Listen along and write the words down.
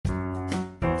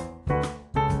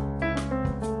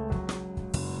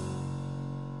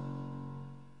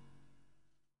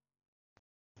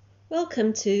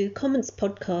Welcome to Comments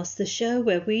Podcast, the show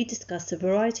where we discuss a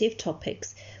variety of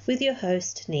topics with your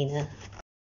host, Nina.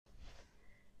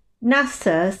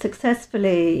 NASA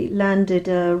successfully landed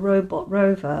a robot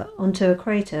rover onto a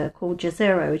crater called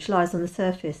Jezero, which lies on the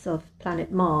surface of planet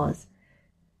Mars.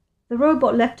 The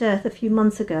robot left Earth a few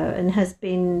months ago and has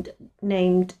been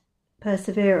named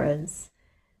Perseverance,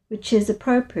 which is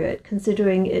appropriate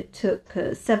considering it took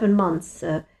 7 months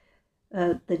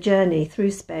the journey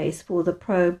through space for the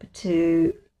probe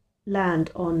to land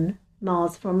on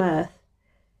Mars from Earth.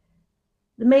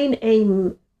 The main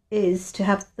aim is to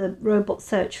have the robot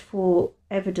search for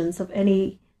evidence of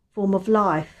any form of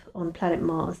life on planet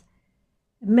Mars.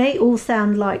 It may all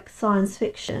sound like science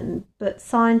fiction, but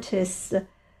scientists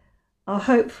are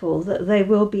hopeful that they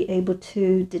will be able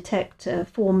to detect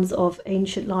forms of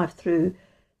ancient life through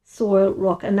soil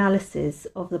rock analysis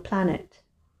of the planet.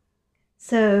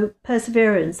 So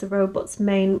Perseverance, the robot's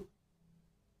main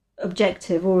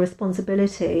objective or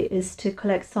responsibility, is to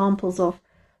collect samples of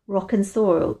rock and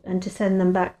soil and to send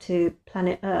them back to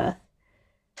planet Earth.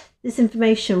 This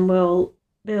information will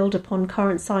build upon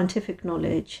current scientific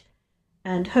knowledge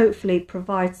and hopefully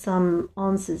provide some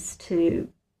answers to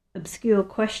obscure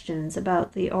questions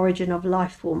about the origin of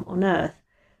life form on Earth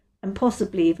and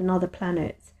possibly even other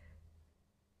planets.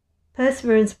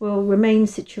 Perseverance will remain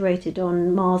situated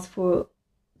on Mars for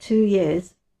 2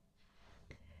 years,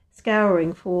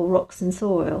 scouring for rocks and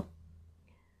soil.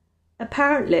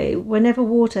 Apparently, whenever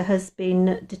water has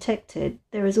been detected,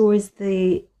 there is always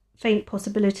the faint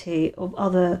possibility of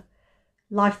other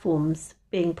life forms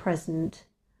being present.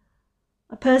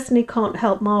 I personally can't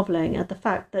help marvelling at the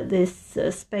fact that this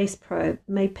space probe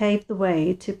may pave the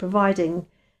way to providing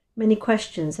many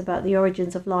questions about the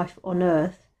origins of life on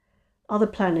Earth, other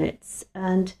planets,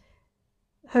 and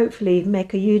hopefully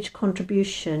make a huge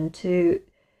contribution to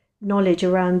knowledge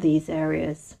around these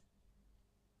areas.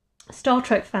 Star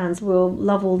Trek fans will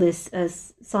love all this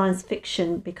as science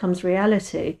fiction becomes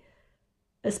reality,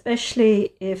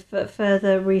 especially if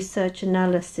further research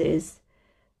analysis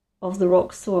of the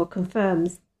rock soil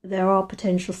confirms there are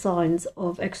potential signs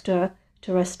of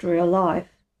extraterrestrial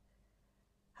life.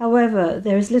 However,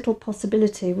 there is little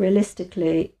possibility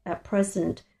realistically at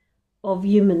present of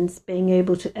humans being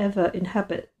able to ever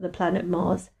inhabit the planet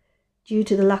Mars due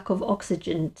to the lack of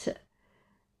oxygen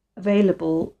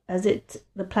available, as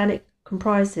the planet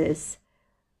comprises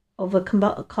of a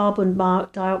carbon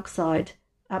dioxide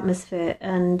atmosphere,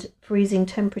 and freezing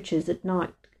temperatures at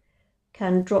night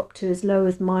can drop to as low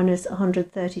as minus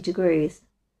 130 degrees.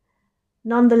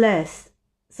 Nonetheless,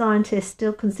 scientists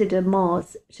still consider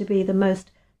Mars to be the most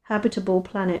habitable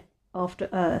planet after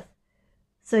Earth.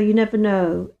 So you never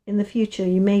know, in the future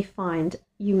you may find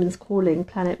humans calling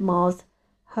planet Mars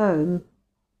home.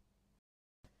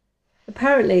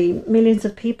 Apparently, millions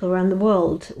of people around the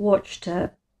world watched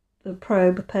the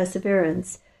probe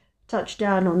Perseverance touch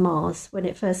down on Mars when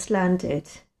it first landed.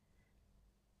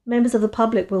 Members of the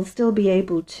public will still be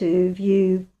able to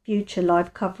view future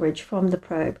live coverage from the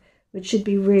probe, which should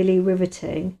be really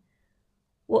riveting.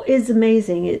 What is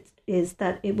amazing is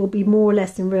that it will be more or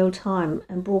less in real time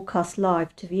and broadcast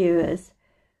live to viewers.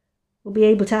 We'll be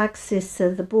able to access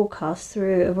the broadcast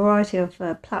through a variety of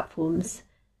platforms,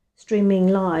 streaming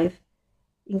live,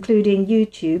 including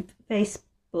YouTube,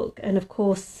 Facebook, and of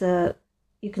course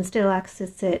you can still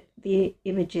access the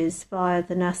images via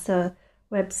the NASA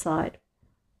website.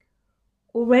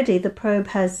 Already the probe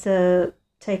has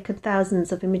taken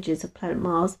thousands of images of planet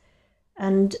Mars,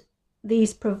 and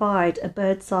these provide a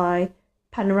bird's eye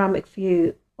panoramic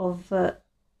view of the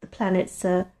planet's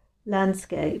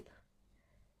landscape.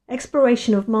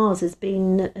 Exploration of Mars has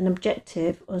been an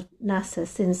objective of NASA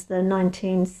since the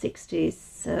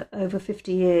 1960s, over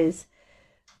 50 years,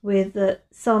 with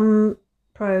some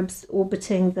probes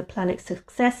orbiting the planet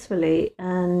successfully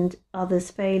and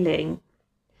others failing.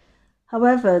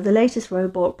 However, the latest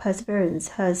robot, Perseverance,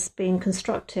 has been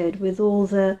constructed with all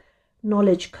the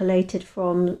knowledge collated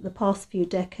from the past few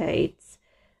decades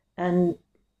and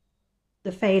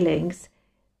the failings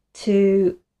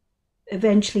to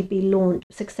eventually be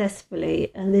launched successfully,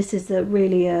 and this is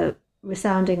really a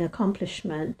resounding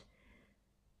accomplishment.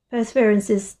 Perseverance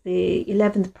is the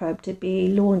 11th probe to be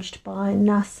launched by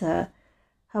NASA.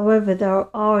 However,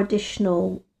 there are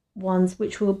additional ones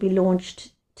which will be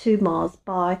launched to Mars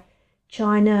by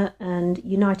China and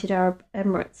United Arab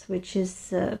Emirates, which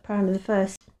is apparently the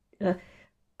first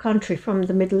country from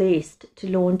the Middle East to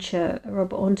launch a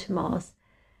robot onto Mars.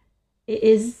 It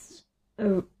is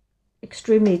an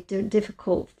extremely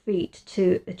difficult feat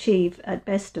to achieve at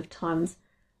best of times,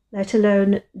 let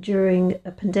alone during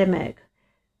a pandemic.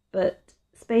 But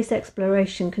space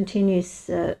exploration continues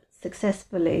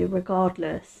successfully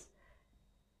regardless.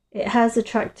 It has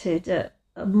attracted a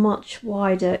much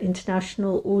wider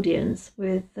international audience,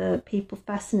 with people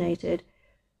fascinated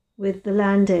with the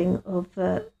landing of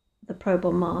the probe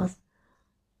on Mars.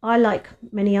 I, like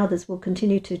many others, will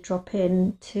continue to drop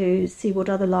in to see what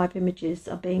other live images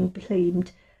are being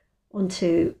beamed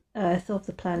onto Earth of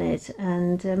the planet,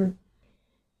 and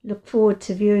look forward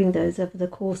to viewing those over the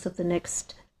course of the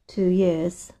next 2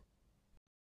 years.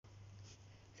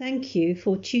 Thank you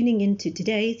for tuning in to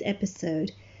today's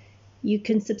episode. You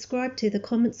can subscribe to the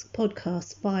Comments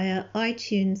podcast via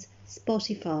iTunes,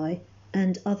 Spotify,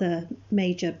 and other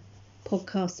major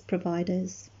podcast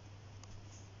providers.